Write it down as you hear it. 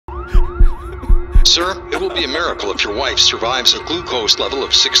Sir, it will be a miracle if your wife survives a glucose level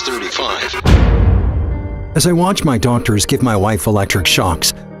of 635. As I watched my doctors give my wife electric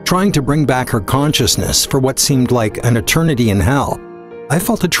shocks, trying to bring back her consciousness for what seemed like an eternity in hell, I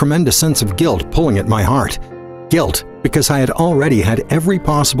felt a tremendous sense of guilt pulling at my heart. Guilt because I had already had every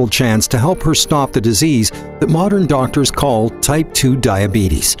possible chance to help her stop the disease that modern doctors call type 2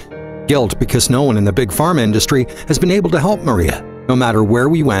 diabetes. Guilt because no one in the big pharma industry has been able to help Maria, no matter where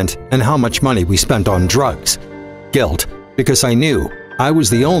we went and how much money we spent on drugs. Guilt because I knew I was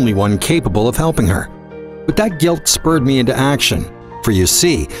the only one capable of helping her. But that guilt spurred me into action, for you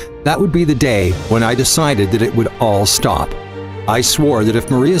see, that would be the day when I decided that it would all stop. I swore that if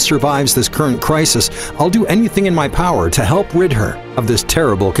Maria survives this current crisis, I'll do anything in my power to help rid her of this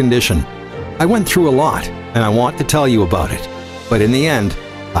terrible condition. I went through a lot, and I want to tell you about it. But in the end,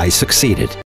 I succeeded.